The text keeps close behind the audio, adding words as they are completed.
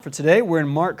For today, we're in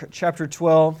Mark chapter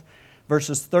 12,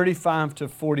 verses 35 to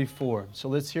 44. So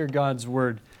let's hear God's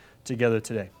word together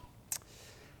today.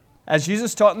 As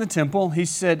Jesus taught in the temple, He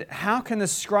said, "How can the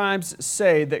scribes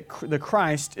say that the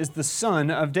Christ is the son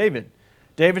of David?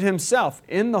 David himself,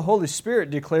 in the Holy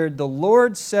Spirit, declared, 'The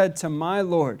Lord said to my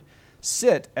Lord,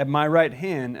 sit at my right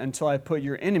hand until I put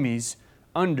your enemies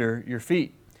under your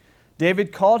feet.'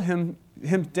 David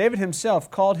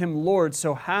himself called Him Lord,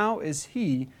 so how is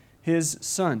He His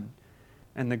son?"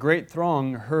 And the great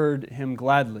throng heard Him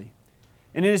gladly.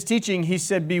 And in His teaching, He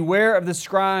said, "Beware of the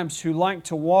scribes who like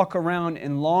to walk around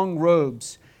in long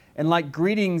robes and like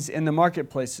greetings in the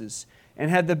marketplaces, and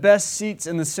had the best seats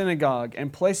in the synagogue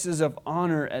and places of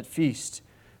honor at feast,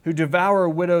 who devour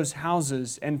widows'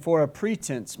 houses and for a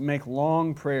pretense make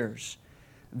long prayers.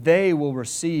 They will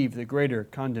receive the greater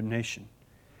condemnation."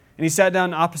 And He sat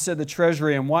down opposite the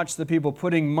treasury and watched the people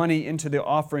putting money into the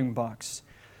offering box.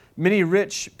 Many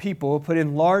rich people put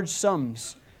in large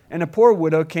sums, and a poor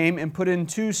widow came and put in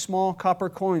 2 small copper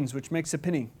coins, which makes a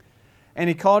penny. And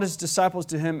He called His disciples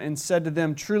to Him and said to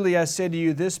them, "Truly I say to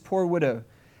you, this poor widow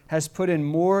has put in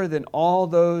more than all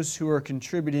those who are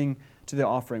contributing to the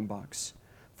offering box.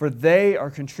 For they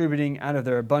are contributing out of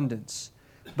their abundance.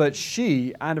 But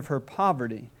she, out of her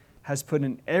poverty, has put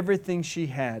in everything she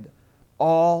had,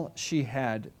 all she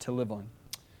had to live on."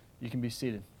 You can be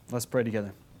seated. Let's pray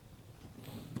together.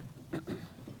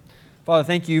 Father,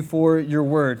 thank You for Your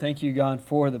word. Thank You, God,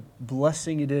 for the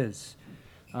blessing it is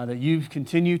that You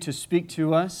continue to speak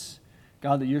to us.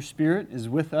 God, that Your Spirit is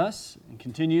with us and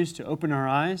continues to open our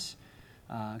eyes,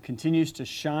 continues to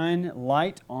shine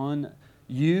light on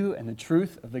You and the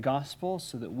truth of the gospel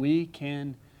so that we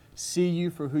can see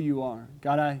You for who You are.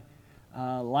 God,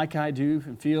 like I do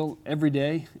and feel every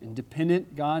day and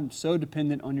dependent, God, so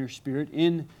dependent on Your Spirit.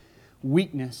 In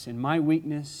weakness, in my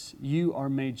weakness, You are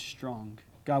made strong.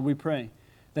 God, we pray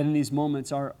that in these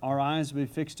moments our eyes will be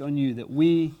fixed on You, that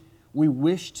we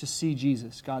wish to see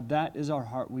Jesus. God, that is our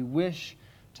heart. We wish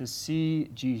to see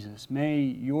Jesus. May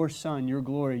Your Son, Your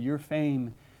glory, Your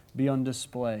fame be on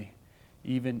display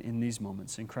even in these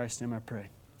moments. In Christ's name I pray.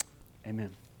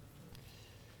 Amen.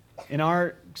 In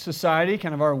our society,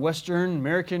 kind of our Western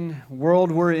American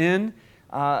world we're in,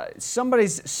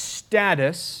 somebody's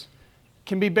status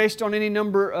can be based on any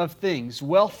number of things.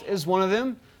 Wealth is one of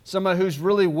them. Somebody who's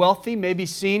really wealthy may be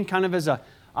seen kind of as a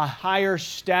higher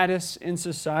status in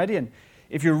society. And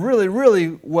if you're really,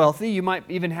 really wealthy, you might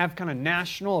even have kind of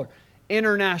national or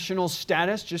international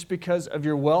status just because of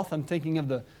your wealth. I'm thinking of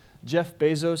the Jeff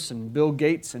Bezos and Bill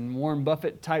Gates and Warren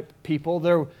Buffett type people.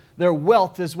 Their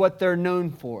wealth is what they're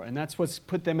known for, and that's what's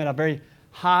put them at a very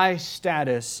high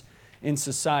status in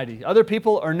society. Other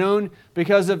people are known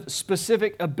because of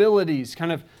specific abilities,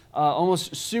 kind of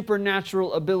almost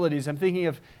supernatural abilities. I'm thinking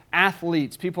of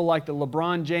athletes, people like the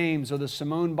LeBron James or the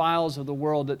Simone Biles of the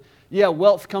world. That, yeah,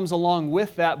 wealth comes along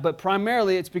with that, but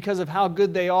primarily it's because of how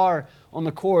good they are on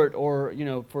the court or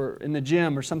for in the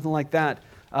gym or something like that.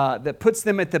 That puts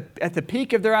them at the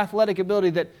peak of their athletic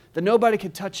ability that nobody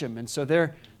can touch them, and so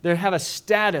they have a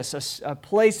status, a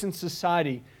place in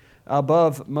society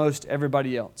above most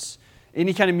everybody else.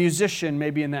 Any kind of musician may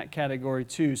be in that category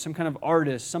too. Some kind of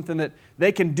artist, something that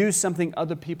they can do something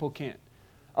other people can't.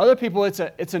 Other people,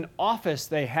 it's an office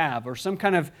they have or some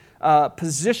kind of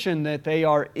position that they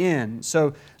are in.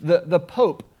 So the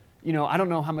Pope, I don't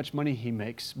know how much money he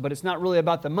makes, but it's not really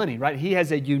about the money, right? He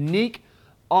has a unique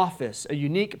office, a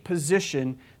unique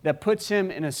position that puts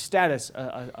him in a status,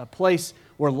 a place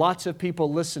where lots of people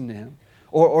listen to him.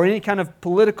 Or any kind of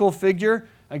political figure.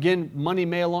 Again, money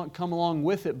may come along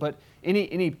with it, but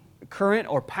any current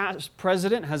or past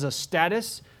president has a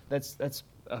status that's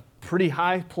a pretty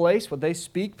high place. What they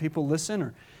speak, people listen,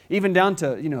 or even down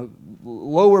to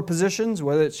lower positions,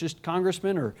 whether it's just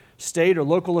congressmen or state or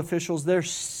local officials. Their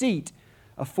seat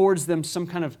affords them some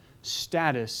kind of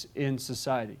status in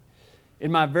society.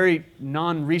 In my very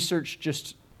non-research,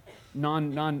 just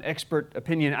non-expert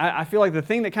opinion, I feel like the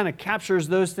thing that kind of captures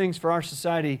those things for our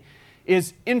society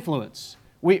is influence.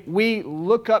 We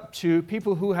look up to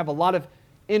people who have a lot of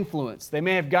influence. They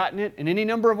may have gotten it in any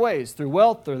number of ways, through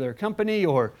wealth or their company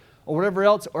or whatever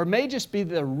else, or may just be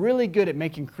they're really good at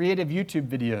making creative YouTube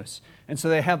videos. And so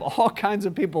they have all kinds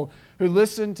of people who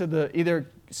listen to the either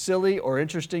silly or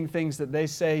interesting things that they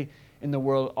say in the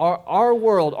world. Our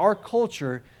world, our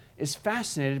culture is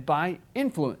fascinated by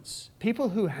influence. People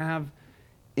who have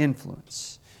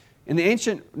influence. In the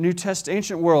ancient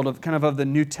world of the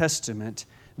New Testament,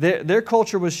 their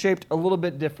culture was shaped a little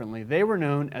bit differently. They were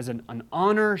known as an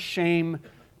honor-shame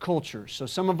culture. So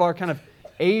some of our kind of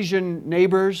Asian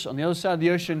neighbors on the other side of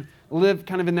the ocean, live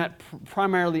kind of in that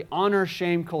primarily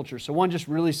honor-shame culture. So one just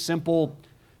really simple,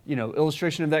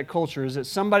 illustration of that culture is that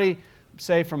somebody,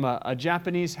 say from a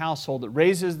Japanese household that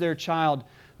raises their child,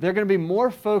 they're going to be more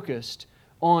focused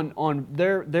on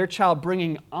their child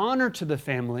bringing honor to the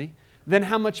family than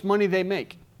how much money they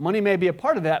make. Money may be a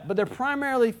part of that, but they're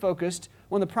primarily focused,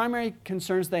 one of the primary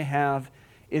concerns they have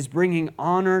is bringing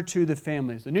honor to the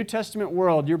families. The New Testament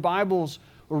world, your Bibles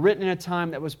were written in a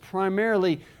time that was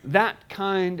primarily that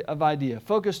kind of idea,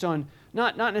 focused on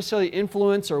not necessarily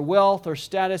influence or wealth or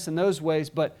status in those ways,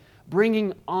 but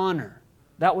bringing honor.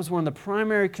 That was one of the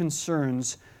primary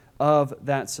concerns of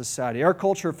that society. Our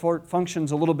culture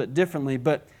functions a little bit differently,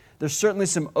 but there's certainly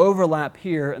some overlap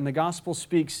here, and the gospel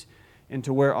speaks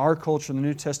into where our culture and the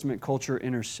New Testament culture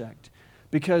intersect.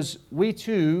 Because we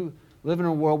too live in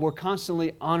a world where we're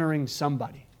constantly honoring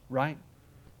somebody, right?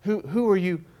 Who are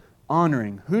you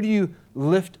honoring? Who do you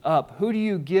lift up? Who do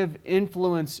you give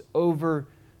influence over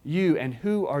you? And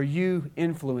who are you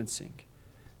influencing?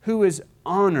 Who is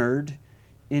honored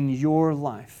in your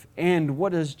life? And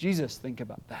what does Jesus think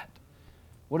about that?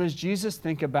 What does Jesus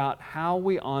think about how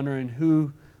we honor and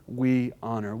who we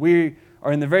honor? We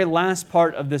are in the very last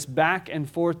part of this back and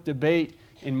forth debate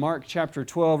in Mark chapter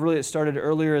 12. Really, it started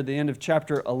earlier at the end of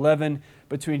chapter 11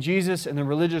 between Jesus and the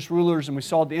religious rulers. And we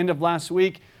saw at the end of last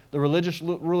week, the religious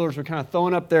rulers were kind of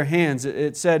throwing up their hands.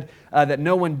 It said that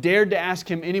no one dared to ask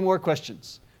him any more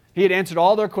questions. He had answered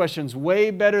all their questions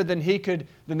way better than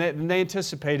they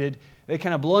anticipated. They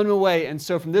kind of blew him away. And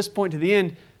so from this point to the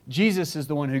end, Jesus is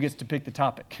the one who gets to pick the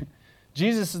topic.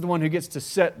 Jesus is the one who gets to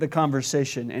set the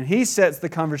conversation. And He sets the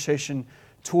conversation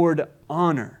toward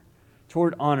honor.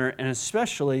 And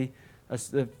especially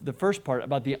the first part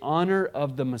about the honor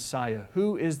of the Messiah.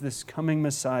 Who is this coming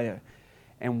Messiah?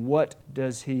 And what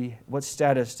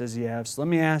status does He have? So let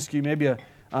me ask you maybe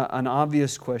an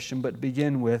obvious question, but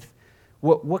begin with,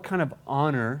 what kind of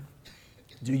honor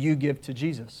do you give to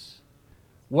Jesus?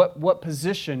 What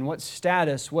position, what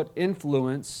status, what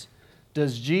influence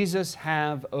does Jesus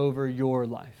have over your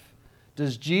life?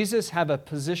 Does Jesus have a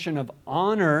position of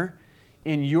honor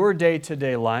in your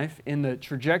day-to-day life, in the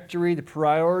trajectory, the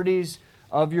priorities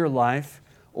of your life,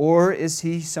 or is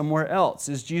He somewhere else?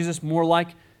 Is Jesus more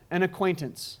like an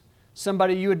acquaintance,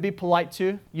 somebody you would be polite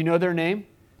to? You know their name.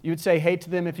 You would say hey to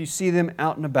them if you see them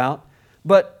out and about,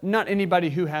 but not anybody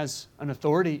who has an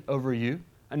authority over you,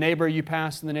 a neighbor you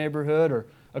pass in the neighborhood or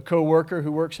a coworker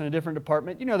who works in a different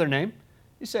department. You know their name.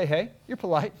 You say hey, you're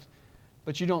polite,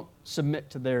 but you don't submit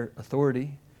to their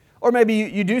authority. Or maybe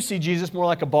you do see Jesus more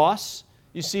like a boss.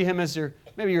 You see Him as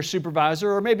maybe your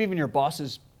supervisor, or maybe even your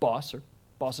boss's boss, or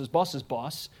boss's boss's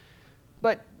boss.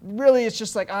 But really, it's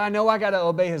just like, I know I got to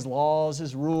obey His laws,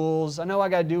 His rules. I know I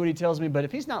got to do what He tells me, but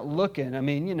if He's not looking, I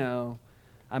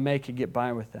may could get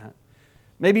by with that.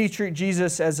 Maybe you treat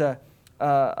Jesus as a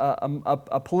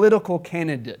political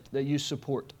candidate that you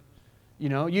support.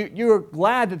 You're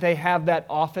glad that they have that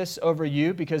office over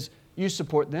you because you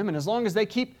support them, and as long as they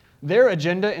keep their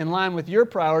agenda in line with your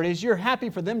priorities, you're happy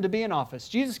for them to be in office.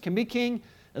 Jesus can be king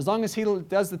as long as He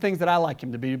does the things that I like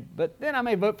Him to be, but then I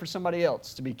may vote for somebody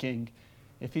else to be king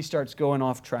if He starts going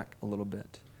off track a little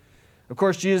bit. Of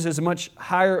course, Jesus is a much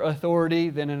higher authority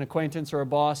than an acquaintance or a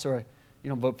boss, or you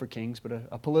don't vote for kings, but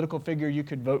a political figure you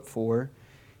could vote for.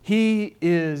 He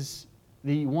is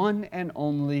the one and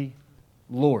only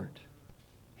Lord.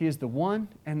 He is the one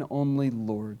and only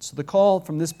Lord. So the call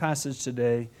from this passage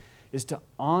today is to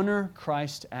honor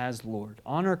Christ as Lord.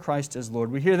 Honor Christ as Lord.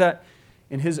 We hear that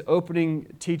in His opening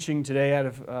teaching today out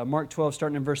of Mark 12,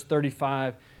 starting in verse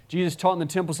 35. Jesus taught in the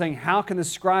temple saying, how can the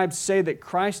scribes say that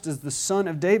Christ is the son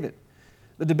of David?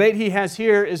 The debate he has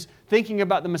here is thinking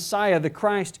about the Messiah, the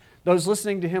Christ. Those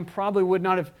listening to Him probably would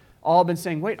not have all been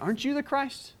saying, wait, aren't you the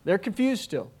Christ? They're confused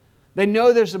still. They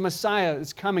know there's a Messiah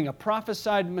that's coming, a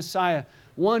prophesied Messiah,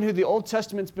 one who the Old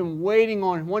Testament's been waiting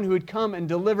on, one who would come and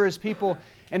deliver His people.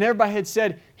 And everybody had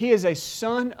said, He is a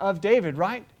son of David,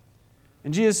 right?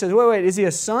 And Jesus says, wait, is He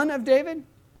a son of David?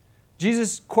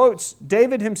 Jesus quotes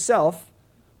David himself,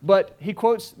 but He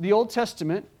quotes the Old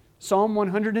Testament, Psalm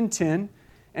 110,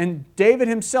 and David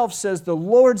himself says, the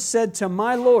Lord said to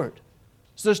my Lord.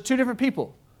 So there's two different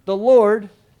people. The Lord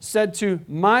said to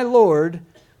my Lord,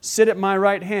 sit at my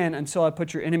right hand until I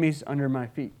put your enemies under my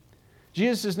feet.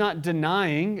 Jesus is not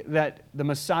denying that the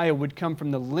Messiah would come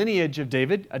from the lineage of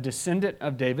David, a descendant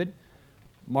of David.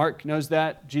 Mark knows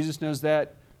that. Jesus knows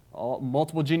that.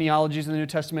 Multiple genealogies in the New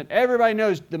Testament. Everybody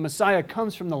knows the Messiah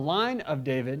comes from the line of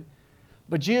David.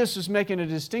 But Jesus is making a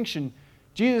distinction.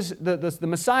 The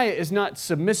Messiah is not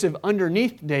submissive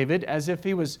underneath David as if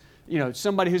He was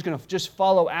somebody who's going to just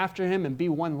follow after Him and be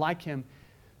one like Him.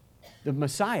 the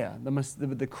Messiah,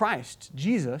 the Christ,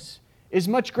 Jesus, is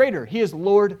much greater. He is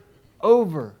Lord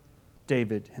over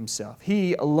David himself.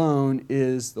 He alone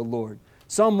is the Lord.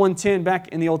 Psalm 110 back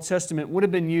in the Old Testament would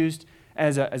have been used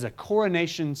as a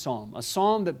coronation psalm, a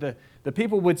psalm that the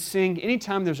people would sing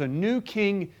anytime there's a new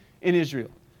king in Israel.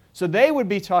 So they would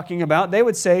be talking about, they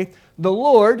would say, the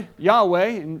Lord, Yahweh,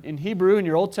 in Hebrew, in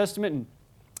your Old Testament, in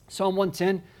Psalm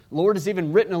 110, Lord is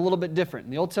even written a little bit different.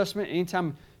 In the Old Testament,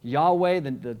 anytime Yahweh,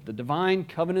 the divine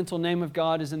covenantal name of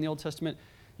God is in the Old Testament,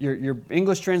 your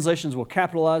English translations will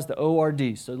capitalize the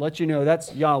O-R-D, so to let you know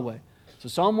that's Yahweh. So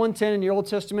Psalm 110 in your Old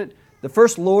Testament, the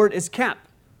first Lord is Cap,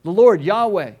 the Lord,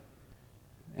 Yahweh.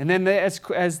 And then as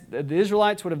the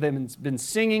Israelites would have been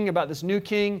singing about this new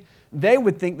king, they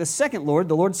would think the second Lord,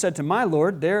 the Lord said to my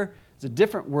Lord, there is a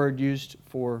different word used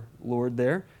for Lord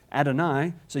there,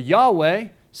 Adonai. So Yahweh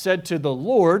said to the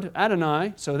Lord,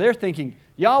 Adonai, so they're thinking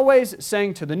Yahweh's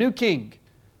saying to the new king,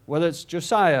 whether it's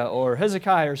Josiah or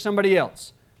Hezekiah or somebody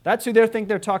else. That's who they think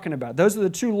they're talking about. Those are the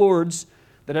two lords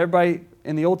that everybody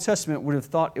in the Old Testament would have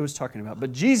thought it was talking about.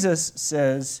 But Jesus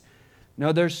says,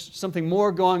 no, there's something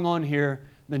more going on here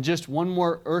than just one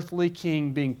more earthly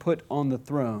king being put on the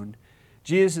throne.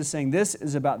 Jesus is saying this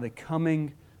is about the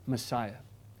coming Messiah.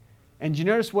 And do you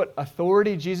notice what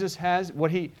authority Jesus has, where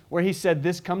He said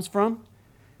this comes from?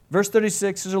 Verse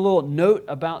 36 is a little note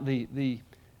about the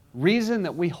reason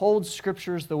that we hold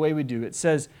Scriptures the way we do. It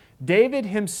says, David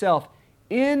himself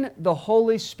in the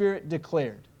Holy Spirit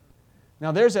declared.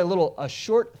 Now there's a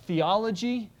short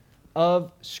theology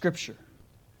of Scripture.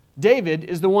 David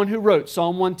is the one who wrote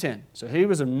Psalm 110. So he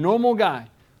was a normal guy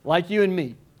like you and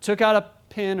me. Took out a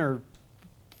pen or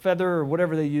feather or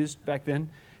whatever they used back then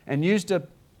and used a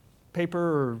paper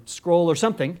or scroll or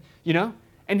something,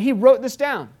 and he wrote this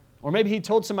down. Or maybe he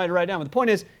told somebody to write it down. But the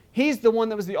point is, he's the one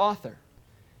that was the author.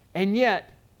 And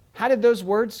yet, how did those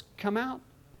words come out?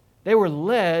 They were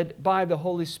led by the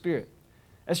Holy Spirit.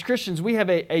 As Christians, we have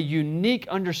a unique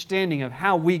understanding of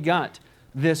how we got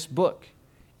this book.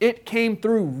 It came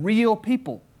through real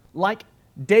people like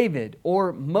David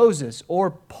or Moses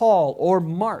or Paul or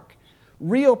Mark.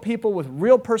 Real people with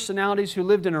real personalities who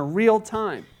lived in a real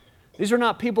time. These are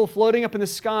not people floating up in the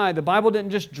sky. The Bible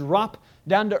didn't just drop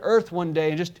down to earth one day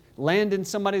and just land in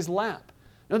somebody's lap.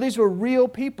 No, these were real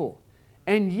people.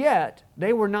 And yet,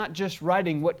 they were not just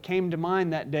writing what came to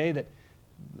mind that day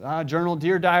that, journal,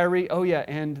 dear diary, oh yeah,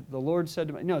 and the Lord said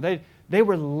to me. No, they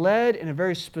were led in a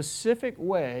very specific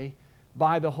way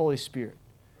by the Holy Spirit.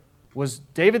 Was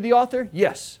David the author?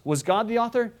 Yes. Was God the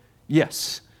author?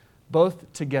 Yes.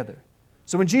 Both together.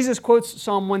 So when Jesus quotes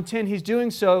Psalm 110, He's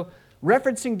doing so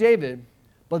referencing David,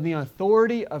 but the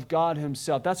authority of God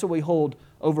Himself. That's what we hold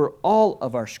over all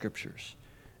of our Scriptures.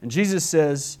 And Jesus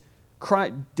says,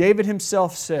 David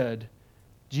himself said,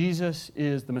 Jesus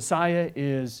is, the Messiah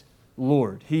is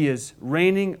Lord. He is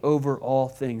reigning over all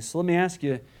things. So let me ask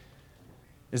you,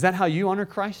 is that how you honor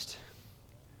Christ?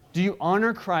 Do you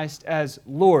honor Christ as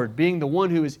Lord, being the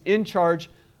one who is in charge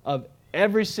of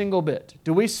every single bit?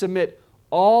 Do we submit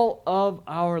all of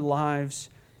our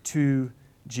lives to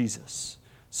Jesus?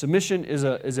 Submission is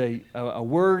a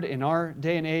word in our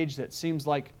day and age that seems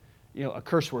like a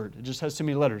curse word. It just has too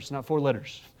many letters, not 4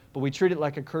 letters. But we treat it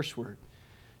like a curse word.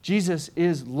 Jesus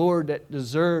is Lord that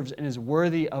deserves and is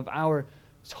worthy of our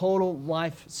total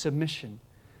life submission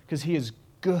because He is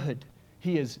good.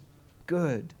 He is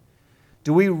good.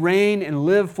 Do we reign and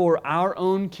live for our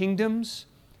own kingdoms,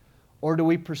 or do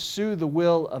we pursue the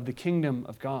will of the kingdom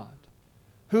of God?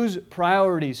 Whose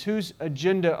priorities, whose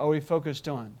agenda are we focused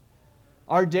on?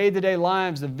 Our day-to-day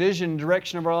lives, the vision,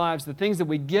 direction of our lives, the things that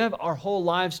we give our whole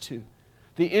lives to,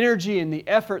 the energy and the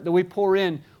effort that we pour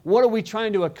in, what are we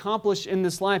trying to accomplish in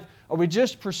this life? Are we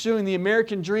just pursuing the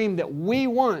American dream that we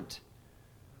want?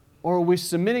 Or are we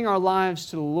submitting our lives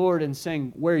to the Lord and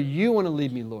saying, where You want to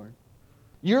lead me, Lord?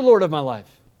 You're Lord of my life.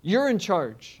 You're in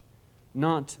charge,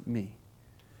 not me.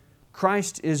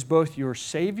 Christ is both your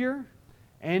Savior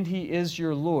and He is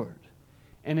your Lord.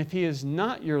 And if He is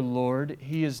not your Lord,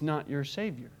 He is not your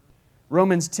Savior.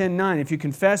 Romans 10:9, if you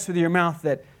confess with your mouth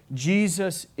that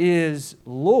Jesus is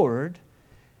Lord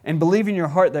and believe in your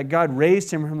heart that God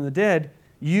raised Him from the dead,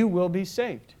 you will be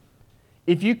saved.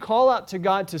 If you call out to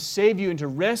God to save you and to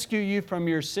rescue you from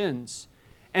your sins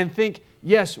and think,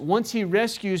 yes, once He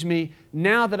rescues me,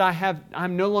 now that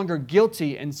I'm no longer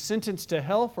guilty and sentenced to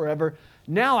hell forever,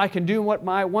 now I can do what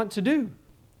I want to do.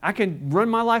 I can run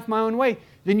my life my own way.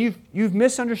 Then you've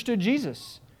misunderstood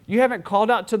Jesus. You haven't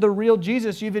called out to the real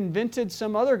Jesus. You've invented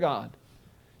some other God.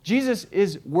 Jesus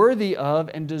is worthy of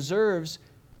and deserves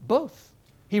both.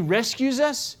 He rescues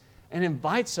us and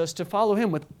invites us to follow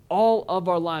Him with all of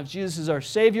our lives. Jesus is our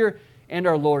Savior. and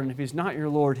our Lord. And if He's not your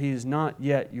Lord, He is not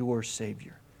yet your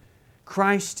Savior.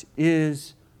 Christ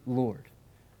is Lord.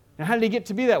 Now, how did He get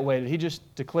to be that way? Did He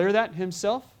just declare that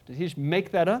Himself? Did He just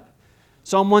make that up?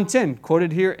 Psalm 110,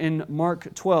 quoted here in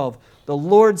Mark 12. The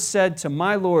Lord said to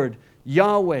my Lord,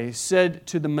 Yahweh said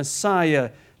to the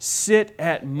Messiah, sit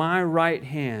at my right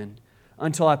hand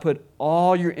until I put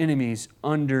all your enemies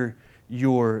under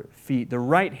your feet. The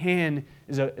right hand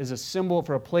is a symbol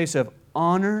for a place of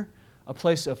honor, a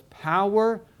place of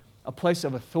power, a place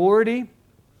of authority,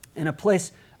 and a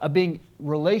place of being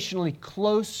relationally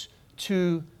close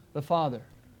to the Father.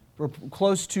 We're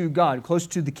close to God, close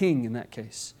to the King in that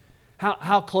case.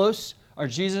 How close are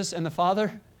Jesus and the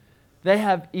Father? He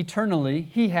has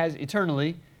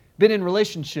eternally been in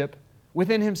relationship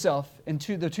within Himself and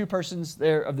to the two persons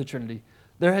there of the Trinity.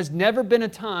 There has never been a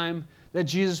time that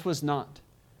Jesus was not.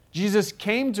 Jesus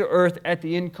came to earth at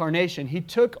the incarnation. He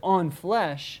took on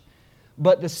flesh,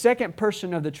 but the second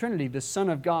person of the Trinity, the Son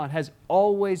of God, has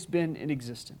always been in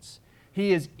existence.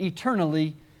 He is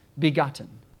eternally begotten.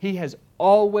 He has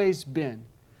always been.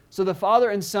 So the Father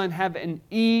and Son have an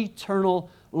eternal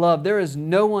love. There is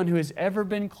no one who has ever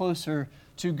been closer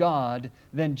to God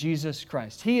than Jesus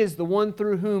Christ. He is the one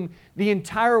through whom the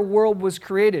entire world was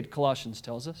created, Colossians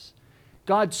tells us.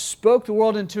 God spoke the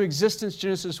world into existence,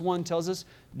 Genesis 1 tells us,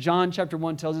 John chapter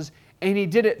 1 tells us, and He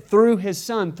did it through His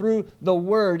Son, through the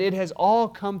Word. It has all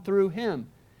come through Him.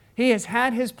 He has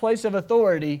had His place of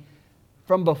authority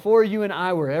from before you and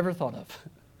I were ever thought of.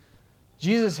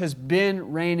 Jesus has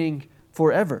been reigning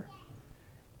forever.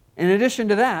 In addition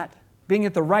to that, being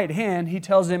at the right hand, He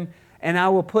tells him, and I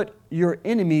will put your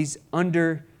enemies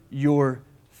under your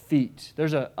feet.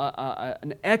 There's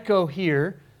an echo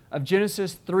here of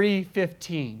Genesis 3:15.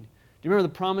 Do you remember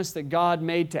the promise that God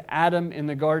made to Adam in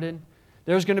the garden?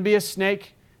 There's going to be a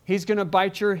snake. He's going to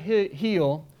bite your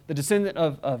heel, the descendant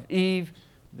of Eve,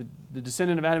 the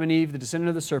descendant of Adam and Eve, the descendant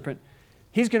of the serpent.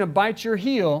 He's going to bite your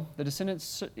heel, the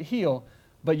descendant's heel,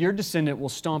 but your descendant will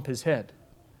stomp his head.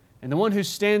 And the one who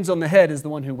stands on the head is the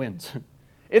one who wins.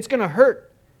 It's going to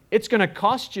hurt. It's going to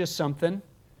cost you something,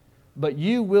 but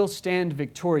you will stand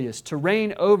victorious. To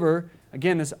reign over,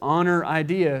 again, this honor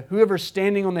idea, whoever's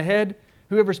standing on the head,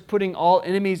 whoever's putting all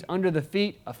enemies under the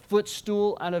feet, a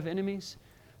footstool out of enemies,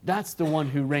 that's the one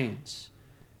who reigns.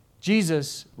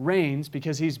 Jesus reigns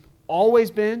because He's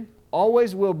always been,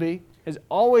 always will be, has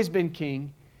always been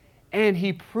King, and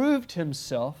He proved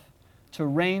Himself to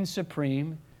reign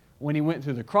supreme when He went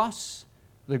through the cross,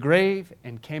 the grave,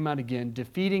 and came out again,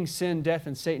 defeating sin, death,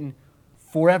 and Satan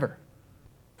forever.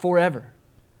 Forever.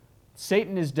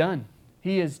 Satan is done.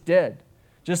 He is dead.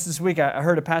 Just this week, I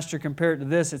heard a pastor compare it to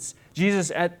this. It's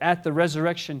Jesus at the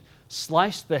resurrection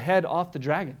sliced the head off the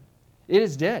dragon. It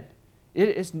is dead.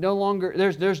 It's no longer,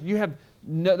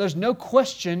 there's no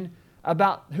question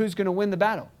about who's going to win the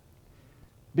battle.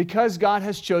 Because God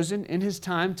has chosen in His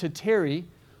time to tarry,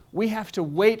 we have to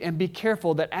wait and be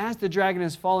careful that as the dragon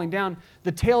is falling down,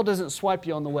 the tail doesn't swipe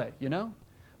you on the way, you know?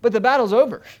 But the battle's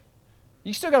over.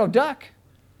 You still got to duck.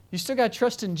 You still got to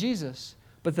trust in Jesus.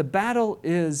 But the battle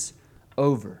is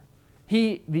over.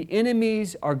 The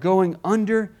enemies are going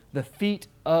under the feet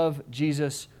of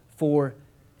Jesus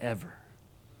forever.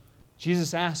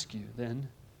 Jesus asks you then,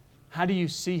 how do you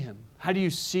see Him? How do you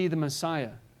see the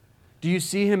Messiah? Do you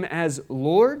see Him as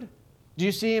Lord? Do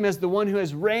you see Him as the one who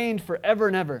has reigned forever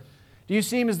and ever? Do you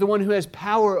see Him as the one who has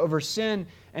power over sin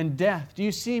and death? Do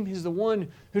you see Him as the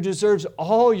one who deserves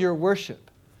all your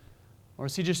worship? Or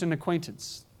is He just an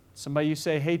acquaintance? Somebody you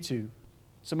say hey to?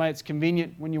 Somebody that's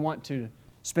convenient when you want to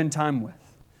spend time with?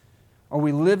 Are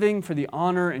we living for the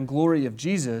honor and glory of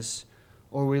Jesus,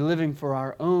 or are we living for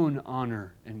our own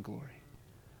honor and glory?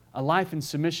 A life in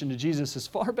submission to Jesus is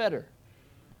far better,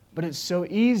 but it's so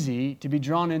easy to be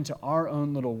drawn into our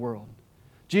own little world.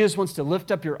 Jesus wants to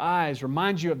lift up your eyes,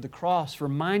 remind you of the cross,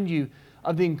 remind you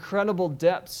of the incredible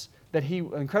depths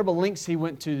incredible lengths He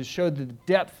went to show the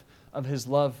depth of His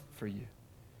love for you.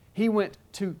 He went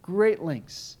to great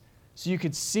lengths so you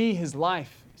could see His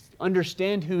life,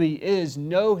 understand who He is,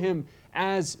 know Him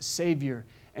as Savior,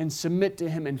 and submit to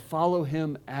Him and follow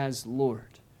Him as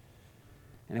Lord.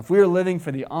 And if we are living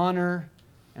for the honor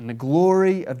and the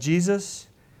glory of Jesus,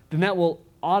 then that will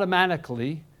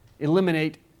automatically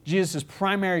eliminate Jesus'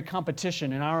 primary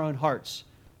competition in our own hearts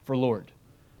for Lord.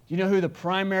 Do you know who the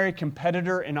primary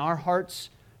competitor in our hearts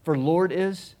for Lord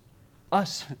is?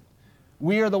 Us.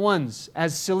 We are the ones,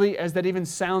 as silly as that even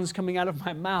sounds coming out of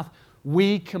my mouth,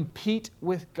 we compete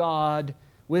with God,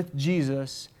 with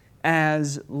Jesus,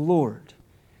 as Lord.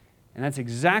 And that's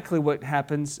exactly what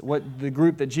happens, what the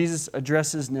group that Jesus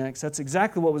addresses next, that's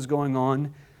exactly what was going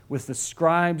on with the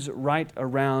scribes right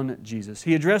around Jesus.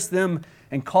 He addressed them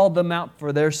and called them out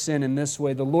for their sin in this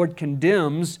way. The Lord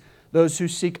condemns those who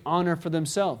seek honor for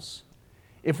themselves.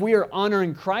 If we are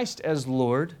honoring Christ as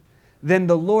Lord, then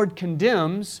the Lord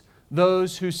condemns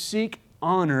those who seek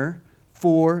honor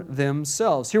for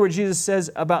themselves. Hear what Jesus says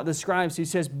about the scribes. He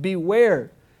says,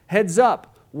 beware, heads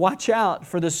up, watch out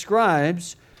for the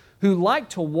scribes who like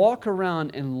to walk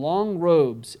around in long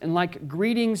robes and like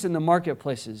greetings in the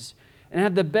marketplaces and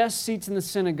have the best seats in the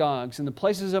synagogues and the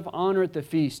places of honor at the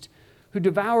feast, who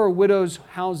devour widows'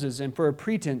 houses and for a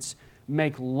pretense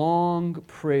make long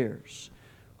prayers.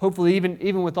 Hopefully,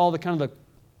 even with all the kind of the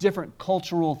different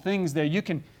cultural things there, you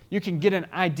can get an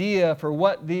idea for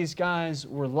what these guys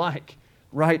were like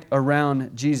right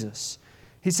around Jesus.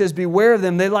 He says, beware of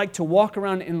them. They like to walk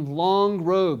around in long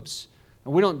robes.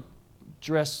 And we don't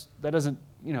dress, that doesn't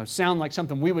sound like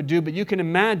something we would do, but you can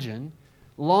imagine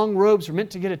long robes are meant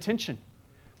to get attention.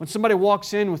 When somebody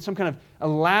walks in with some kind of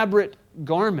elaborate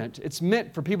garment, it's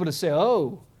meant for people to say,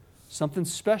 oh, something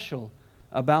special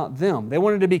about them. They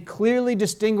wanted to be clearly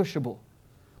distinguishable.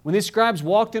 When these scribes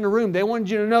walked in a room, they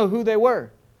wanted you to know who they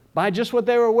were by just what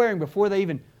they were wearing before they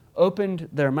even opened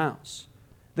their mouths.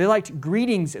 They liked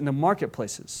greetings in the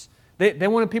marketplaces. They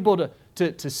wanted people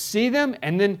to see them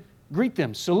and then greet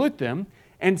them, salute them.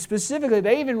 And specifically,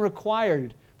 they even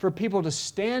required for people to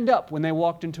stand up when they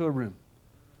walked into a room.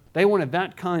 They wanted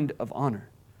that kind of honor.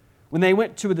 When they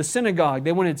went to the synagogue,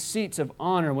 they wanted seats of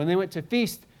honor. When they went to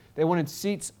feast, they wanted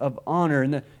seats of honor.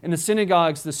 In the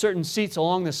synagogues, the certain seats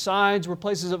along the sides were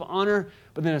places of honor,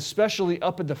 but then especially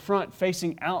up at the front,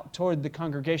 facing out toward the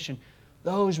congregation,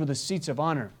 those were the seats of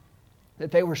honor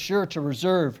that they were sure to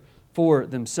reserve for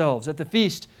themselves. At the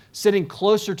feast, sitting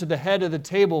closer to the head of the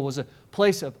table was a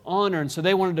place of honor, and so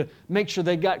they wanted to make sure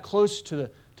they got close to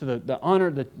the honor,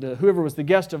 whoever was the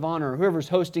guest of honor, or whoever's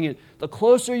hosting it. The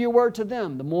closer you were to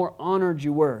them, the more honored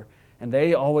you were, and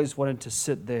they always wanted to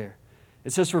sit there.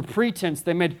 It says for pretense,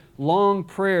 they made long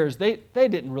prayers. They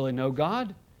didn't really know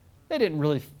God. They didn't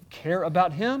really care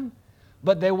about Him,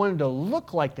 but they wanted to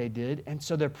look like they did, and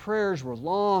so their prayers were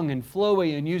long and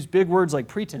flowy and used big words like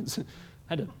pretense. I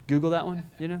had to Google that one,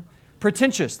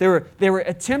 Pretentious. They were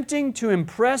attempting to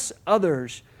impress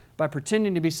others by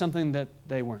pretending to be something that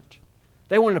they weren't.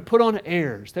 They wanted to put on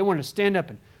airs. They wanted to stand up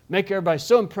and make everybody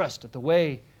so impressed at the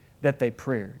way that they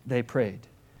prayed.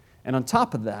 And on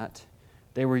top of that,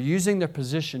 they were using their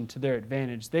position to their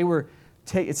advantage.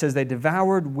 It says they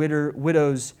devoured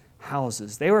widows'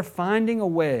 houses. They were finding a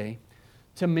way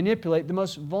to manipulate the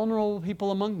most vulnerable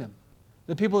people among them.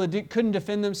 The people that couldn't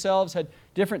defend themselves, had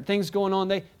different things going on.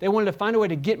 They wanted to find a way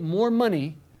to get more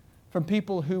money from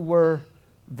people who were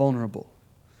vulnerable.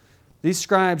 These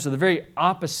scribes are the very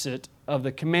opposite of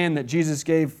the command that Jesus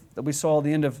gave that we saw at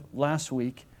the end of last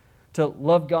week to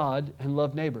love God and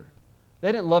love neighbor.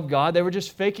 They didn't love God. They were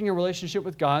just faking a relationship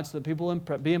with God so that people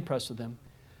would be impressed with them.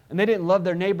 And they didn't love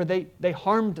their neighbor. They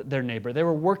harmed their neighbor. They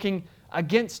were working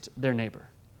against their neighbor.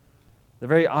 The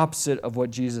very opposite of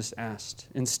what Jesus asked.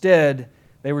 Instead,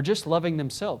 they were just loving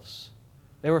themselves.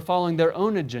 They were following their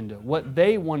own agenda, what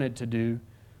they wanted to do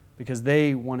because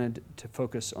they wanted to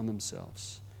focus on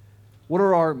themselves. What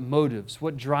are our motives?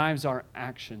 What drives our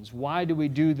actions? Why do we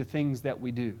do the things that we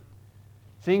do?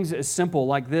 Things as simple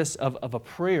like this of a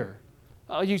prayer.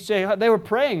 Oh, you say they were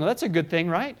praying. Well, that's a good thing,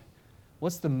 right?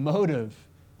 What's the motive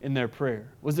in their prayer?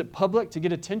 Was it public to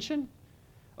get attention?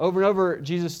 Over and over,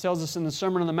 Jesus tells us in the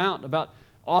Sermon on the Mount about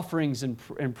offerings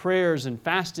and prayers and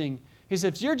fasting. He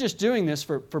said, if you're just doing this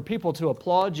for people to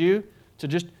applaud you, to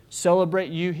just celebrate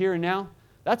you here and now,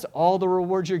 that's all the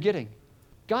rewards you're getting.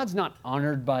 God's not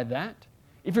honored by that.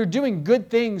 If you're doing good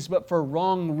things but for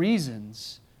wrong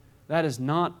reasons, that is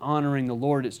not honoring the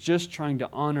Lord. It's just trying to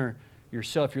honor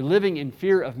yourself. You're living in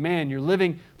fear of man. You're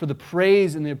living for the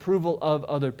praise and the approval of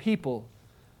other people,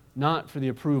 not for the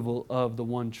approval of the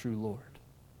one true Lord.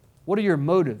 What are your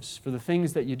motives for the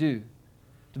things that you do?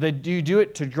 Do you do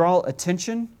it to draw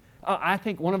attention? I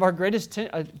think one of our greatest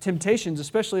temptations,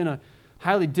 especially in a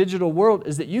highly digital world,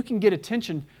 is that you can get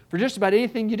attention for just about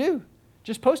anything you do.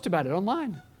 Just post about it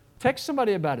online. Text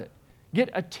somebody about it.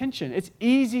 Get attention. It's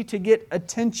easy to get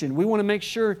attention. We want to make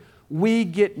sure we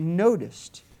get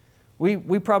noticed. We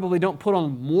probably don't put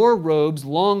on more robes,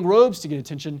 long robes to get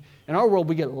attention. In our world,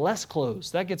 we get less clothes.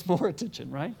 That gets more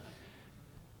attention, right?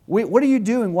 What are you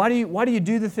doing? Why do you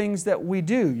do the things that we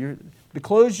do? The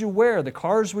clothes you wear, the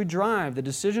cars we drive, the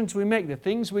decisions we make, the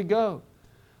things we go.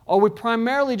 Are we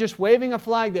primarily just waving a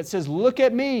flag that says, look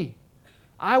at me.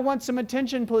 I want some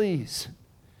attention, please.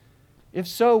 If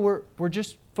so, we're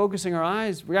just focusing our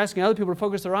eyes. We're asking other people to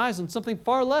focus their eyes on something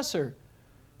far lesser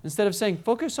instead of saying,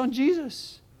 focus on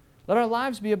Jesus. Let our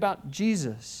lives be about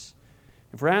Jesus.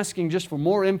 If we're asking just for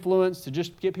more influence, to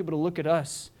just get people to look at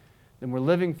us, then we're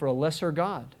living for a lesser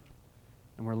God,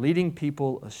 and we're leading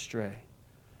people astray.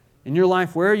 In your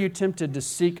life, where are you tempted to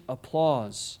seek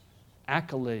applause,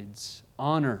 accolades,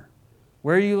 honor?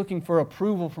 Where are you looking for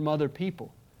approval from other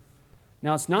people?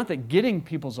 Now, it's not that getting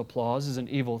people's applause is an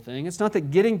evil thing. It's not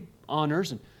that getting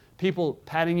honors and people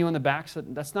patting you on the back,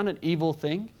 that's not an evil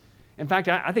thing. In fact,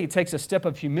 I think it takes a step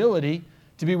of humility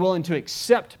to be willing to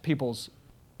accept people's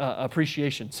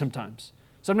appreciation sometimes.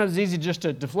 Sometimes it's easy just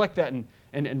to deflect that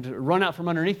and to run out from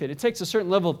underneath it. It takes a certain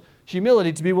level of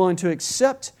humility to be willing to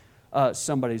accept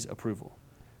somebody's approval.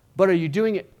 But are you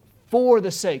doing it for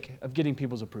the sake of getting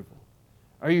people's approval?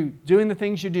 Are you doing the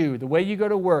things you do, the way you go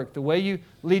to work, the way you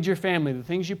lead your family, the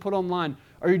things you put online?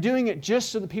 Are you doing it just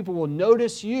so that people will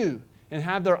notice you and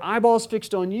have their eyeballs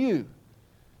fixed on you?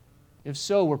 If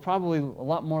so, we're probably a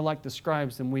lot more like the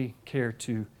scribes than we care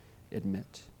to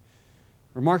admit.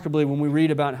 Remarkably, when we read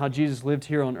about how Jesus lived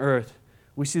here on earth,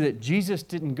 we see that Jesus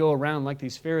didn't go around like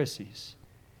these Pharisees.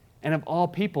 And of all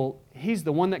people, He's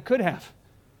the one that could have.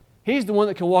 He's the one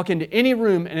that can walk into any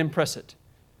room and impress it.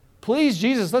 Please,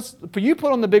 Jesus, you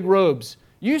put on the big robes.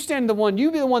 You stand the one,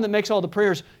 you be the one that makes all the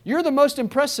prayers. You're the most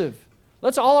impressive.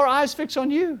 Let's all our eyes fix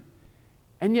on you.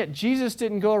 And yet Jesus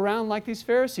didn't go around like these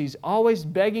Pharisees, always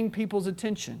begging people's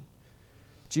attention.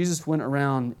 Jesus went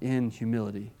around in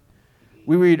humility.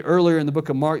 We read earlier in the book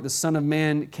of Mark, the Son of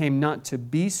Man came not to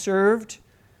be served,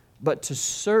 but to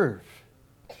serve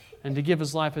and to give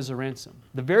His life as a ransom.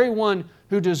 The very one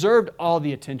who deserved all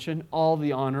the attention, all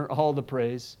the honor, all the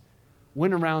praise,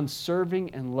 went around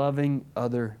serving and loving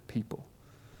other people.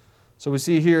 So we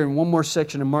see here in one more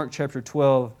section in Mark chapter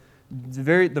 12, the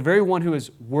very one who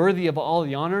is worthy of all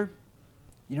the honor,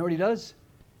 you know what He does?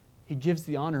 He gives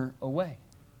the honor away.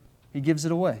 He gives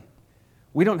it away.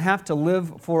 We don't have to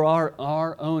live for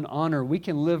our own honor. We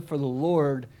can live for the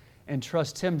Lord and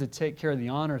trust Him to take care of the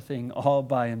honor thing all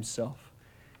by Himself,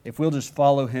 if we'll just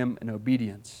follow Him in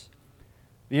obedience.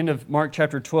 The end of Mark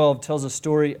chapter 12 tells a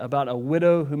story about a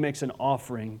widow who makes an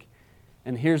offering.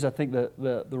 And here's, I think,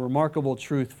 the remarkable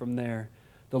truth from there.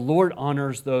 The Lord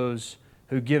honors those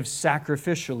who give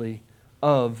sacrificially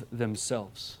of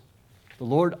themselves. The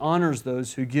Lord honors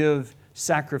those who give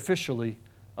sacrificially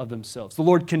of themselves. The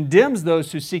Lord condemns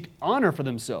those who seek honor for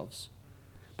themselves.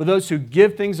 But those who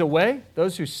give things away,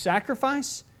 those who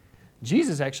sacrifice,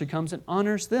 Jesus actually comes and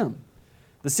honors them.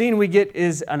 The scene we get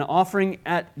is an offering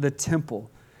at the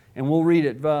temple. And we'll read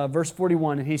it, verse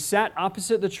 41. And He sat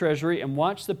opposite the treasury and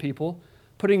watched the people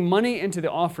putting money into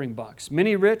the offering box.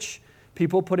 Many rich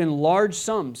people put in large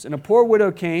sums, and a poor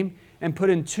widow came and put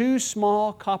in 2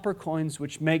 small copper coins,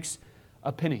 which makes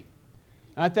a penny.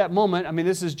 At that moment,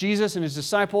 this is Jesus and His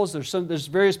disciples. There's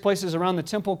various places around the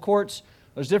temple courts.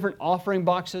 There's different offering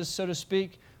boxes, so to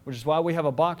speak, which is why we have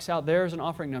a box out there as an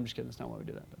offering. No, I'm just kidding. That's not why we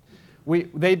do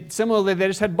that. But similarly, they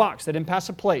just had box. They didn't pass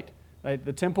a plate.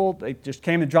 The temple, they just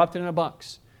came and dropped it in a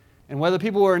box. And whether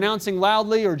people were announcing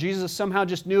loudly or Jesus somehow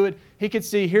just knew it, He could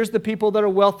see, here's the people that are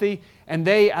wealthy, and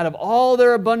they, out of all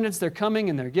their abundance, they're coming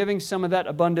and they're giving some of that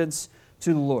abundance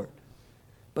to the Lord.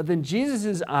 But then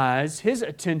Jesus' eyes, His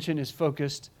attention is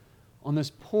focused on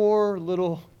this poor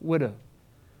little widow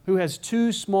who has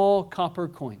 2 small copper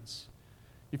coins.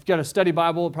 If you've got a study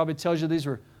Bible, it probably tells you these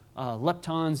were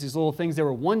leptons, these little things. They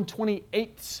were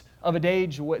 1/28 of a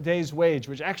day's wage,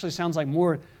 which actually sounds like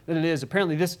more than it is.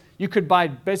 Apparently you could buy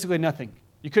basically nothing.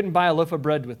 You couldn't buy a loaf of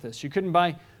bread with this. You couldn't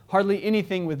buy hardly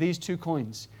anything with these 2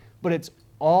 coins. But it's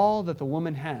all that the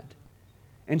woman had.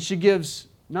 And she gives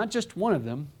not just one of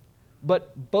them,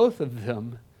 but both of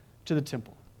them to the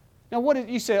temple. Now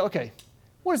you say, okay,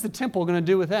 what is the temple going to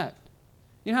do with that?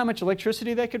 You know how much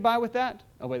electricity they could buy with that?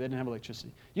 Oh wait, they didn't have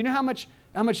electricity. You know how much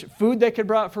food they could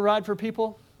provide for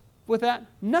people with that?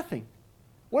 Nothing.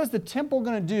 What is the temple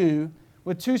going to do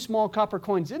with 2 small copper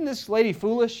coins? Isn't this lady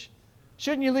foolish?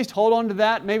 Shouldn't you at least hold on to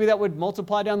that? Maybe that would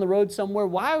multiply down the road somewhere.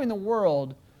 Why in the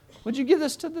world would you give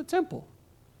this to the temple?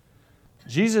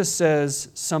 Jesus says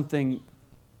something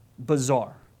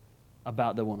bizarre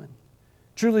about the woman.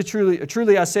 Truly, truly,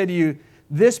 truly, I say to you,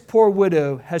 this poor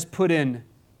widow has put in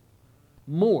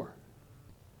more.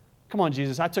 Come on,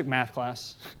 Jesus, I took math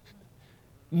class.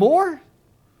 More?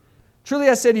 Truly,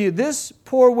 I say to you, this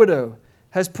poor widow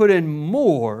has put in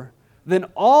more than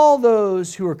all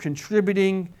those who are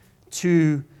contributing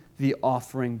to the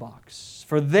offering box.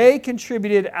 For they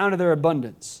contributed out of their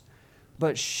abundance,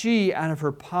 but she, out of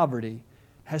her poverty,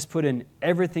 has put in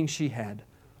everything she had,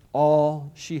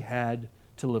 all she had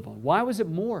to live on. Why was it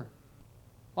more?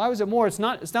 Why was it more? It's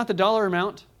not the dollar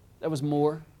amount that was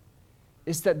more.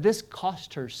 It's that this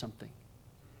cost her something.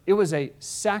 It was a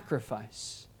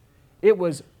sacrifice. It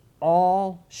was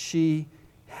all she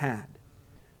had.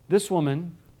 This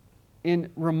woman,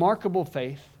 in remarkable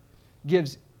faith,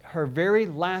 gives her very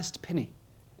last penny,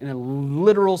 in a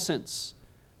literal sense,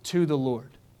 to the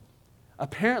Lord.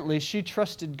 Apparently, she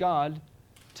trusted God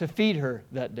to feed her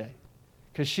that day,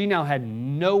 because she now had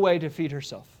no way to feed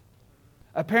herself.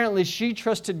 Apparently, she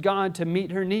trusted God to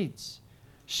meet her needs.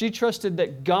 She trusted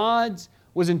that God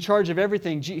was in charge of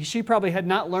everything. She probably had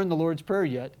not learned the Lord's Prayer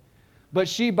yet, but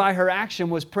she, by her action,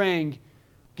 was praying,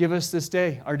 "Give us this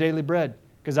day our daily bread,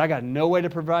 because I got no way to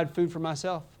provide food for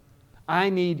myself. I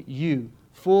need you."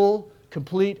 Full,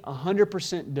 complete,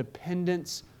 100%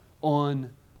 dependence on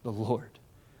the Lord.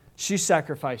 She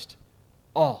sacrificed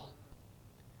all.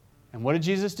 And what did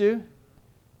Jesus do?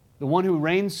 The one who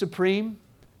reigns supreme,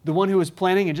 the one who was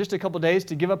planning in just a couple days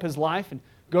to give up His life and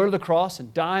go to the cross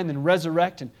and die and then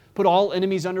resurrect and put all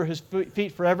enemies under His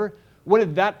feet forever. What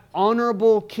did that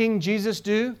honorable King Jesus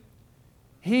do?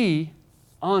 He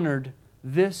honored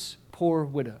this poor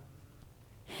widow.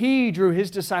 He drew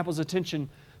His disciples' attention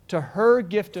to her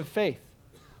gift of faith.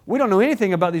 We don't know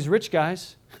anything about these rich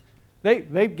guys.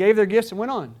 They gave their gifts and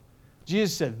went on.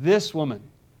 Jesus said, this woman,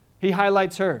 He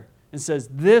highlights her and says,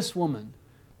 this woman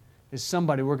is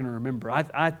somebody we're going to remember.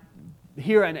 I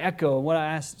hear an echo of what I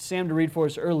asked Sam to read for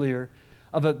us earlier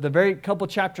of the very couple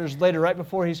chapters later, right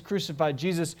before He's crucified.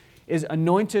 Jesus is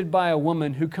anointed by a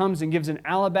woman who comes and gives an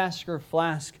alabaster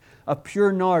flask of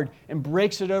pure nard and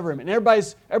breaks it over Him. And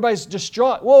everybody's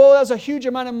distraught. Whoa, that was a huge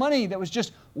amount of money that was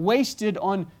just wasted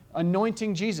on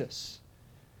anointing Jesus.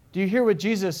 Do you hear with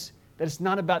Jesus that it's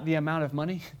not about the amount of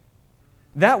money?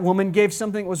 That woman gave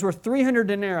something that was worth 300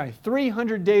 denarii,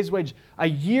 300 days' wage, a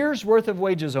year's worth of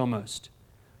wages almost,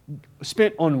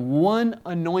 spent on one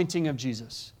anointing of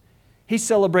Jesus. He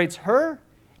celebrates her,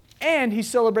 and He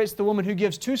celebrates the woman who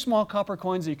gives 2 small copper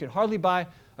coins that you could hardly buy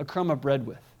a crumb of bread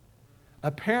with.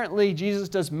 Apparently, Jesus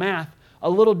does math a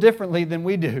little differently than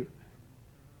we do.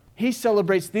 He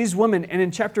celebrates these women, and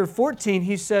in chapter 14,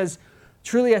 He says,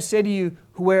 "Truly I say to you,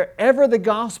 wherever the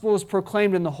gospel is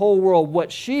proclaimed in the whole world,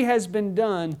 what she has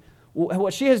done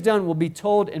will be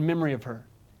told in memory of her."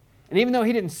 And even though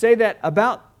He didn't say that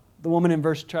about the woman in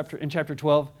chapter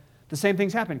 12, the same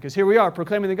things happened, because here we are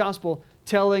proclaiming the gospel,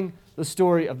 telling the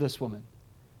story of this woman.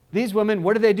 These women,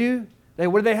 what did they do?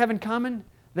 What did they have in common?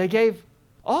 They gave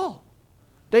all.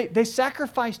 They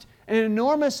sacrificed an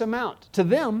enormous amount to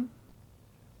them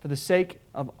for the sake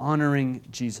of honoring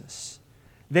Jesus.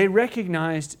 They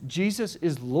recognized Jesus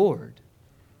is Lord,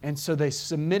 and so they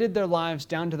submitted their lives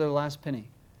down to their last penny.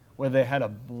 Whether they had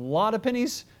a lot of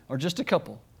pennies or just a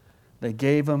couple, they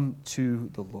gave them to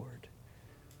the Lord.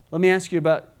 Let me ask you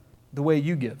about the way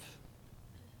you give.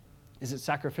 Is it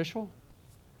sacrificial?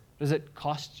 Does it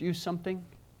cost you something?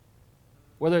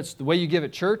 Whether it's the way you give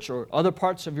at church or other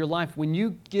parts of your life, when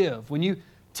you give, when you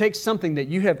take something that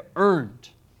you have earned,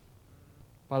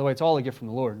 by the way, it's all a gift from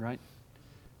the Lord, right?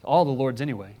 It's all the Lord's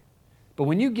anyway. But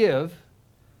when you give,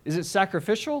 is it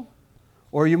sacrificial?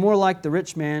 Or are you more like the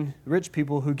rich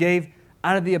people who gave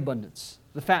out of the abundance,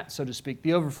 the fat, so to speak,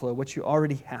 the overflow, what you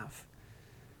already have?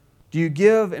 Do you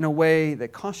give in a way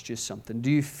that costs you something?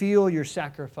 Do you feel your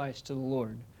sacrifice to the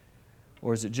Lord?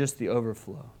 Or is it just the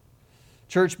overflow?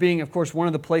 Church being, of course, one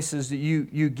of the places that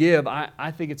you give,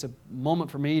 I think it's a moment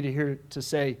for me to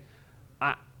say,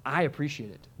 I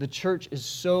appreciate it. The church is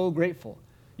so grateful.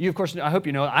 You, of course, I hope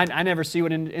you know, I never see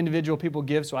what individual people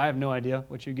give, so I have no idea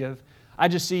what you give. I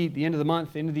just see the end of the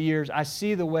month, the end of the years. I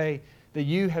see the way that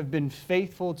you have been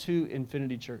faithful to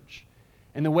Infinity Church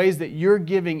and the ways that your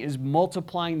giving is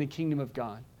multiplying the kingdom of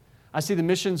God. I see the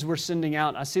missions we're sending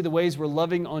out. I see the ways we're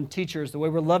loving on teachers, the way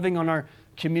we're loving on our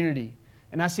community.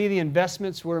 And I see the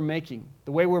investments we're making,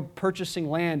 the way we're purchasing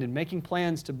land and making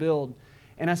plans to build.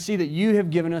 And I see that you have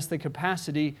given us the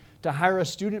capacity to hire a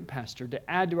student pastor,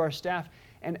 to add to our staff.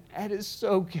 And that is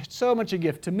so much a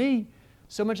gift to me,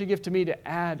 so much a gift to me to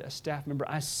add a staff member.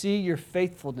 I see your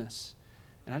faithfulness.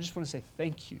 And I just want to say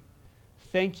thank you.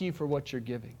 Thank you for what you're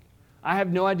giving. I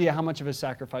have no idea how much of a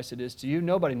sacrifice it is to you.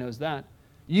 Nobody knows that.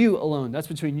 You alone. That's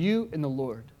between you and the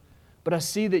Lord. But I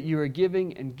see that you are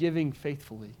giving and giving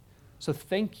faithfully. So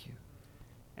thank you.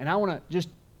 And I want to just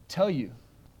tell you,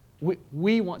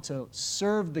 we want to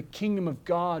serve the kingdom of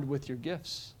God with your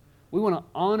gifts. We want to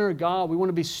honor God. We want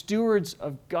to be stewards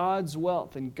of God's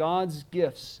wealth and God's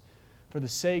gifts for the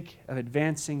sake of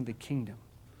advancing the kingdom.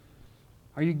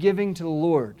 Are you giving to the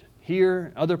Lord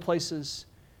here, other places?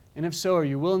 And if so, are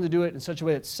you willing to do it in such a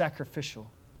way that's sacrificial?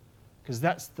 Because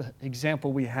that's the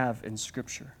example we have in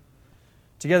Scripture.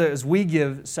 Together, as we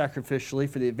give sacrificially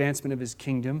for the advancement of His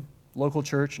kingdom, local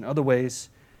church, and other ways,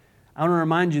 I want to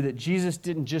remind you that Jesus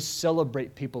didn't just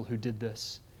celebrate people who did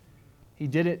this. He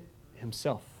did it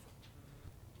himself.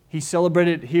 He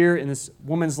celebrated it here in this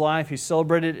woman's life. He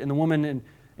celebrated it in the woman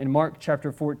in Mark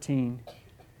chapter 14.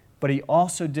 But he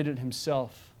also did it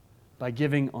himself by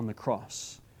giving on the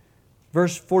cross.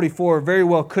 Verse 44 very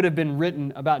well could have been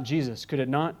written about Jesus, could it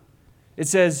not? It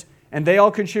says, and they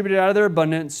all contributed out of their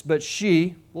abundance, but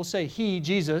she, we'll say he,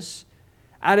 Jesus,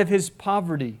 out of his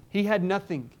poverty. He had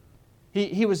nothing.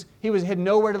 He had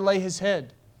nowhere to lay his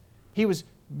head. He was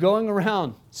going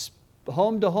around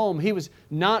home to home. He was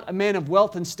not a man of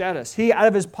wealth and status. He, out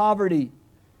of his poverty,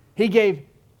 he gave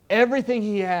everything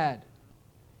he had.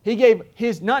 He gave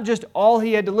his, not just all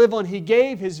he had to live on, he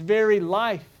gave his very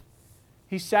life.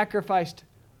 He sacrificed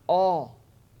all.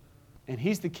 And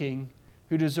he's the king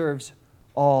who deserves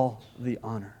all the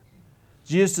honor.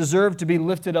 Jesus deserved to be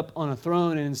lifted up on a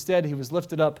throne, and instead he was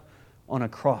lifted up on a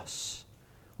cross.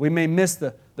 We may miss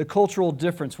the cultural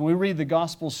difference. When we read the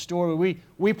gospel story,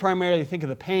 we primarily think of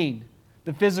the pain,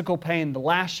 the physical pain, the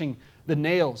lashing, the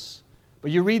nails.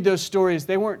 But you read those stories,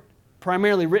 they weren't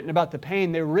primarily written about the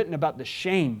pain, they were written about the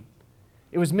shame.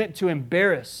 It was meant to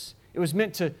embarrass. It was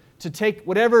meant to take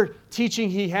whatever teaching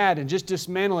he had and just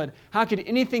dismantle it. How could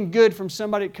anything good from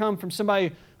somebody come from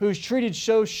somebody who's treated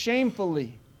so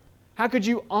shamefully? How could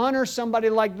you honor somebody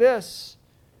like this?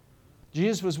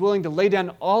 Jesus was willing to lay down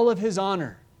all of his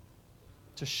honor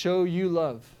to show you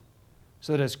love.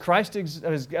 So that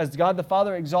as God the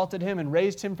Father exalted him and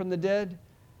raised him from the dead,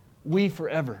 we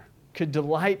forever could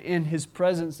delight in his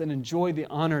presence and enjoy the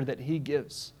honor that he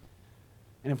gives.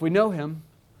 And if we know him,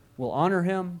 we'll honor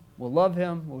him, we'll love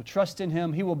him, we'll trust in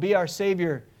him. He will be our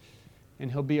Savior,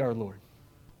 and he'll be our Lord.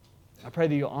 I pray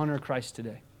that you'll honor Christ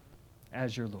today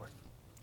as your Lord.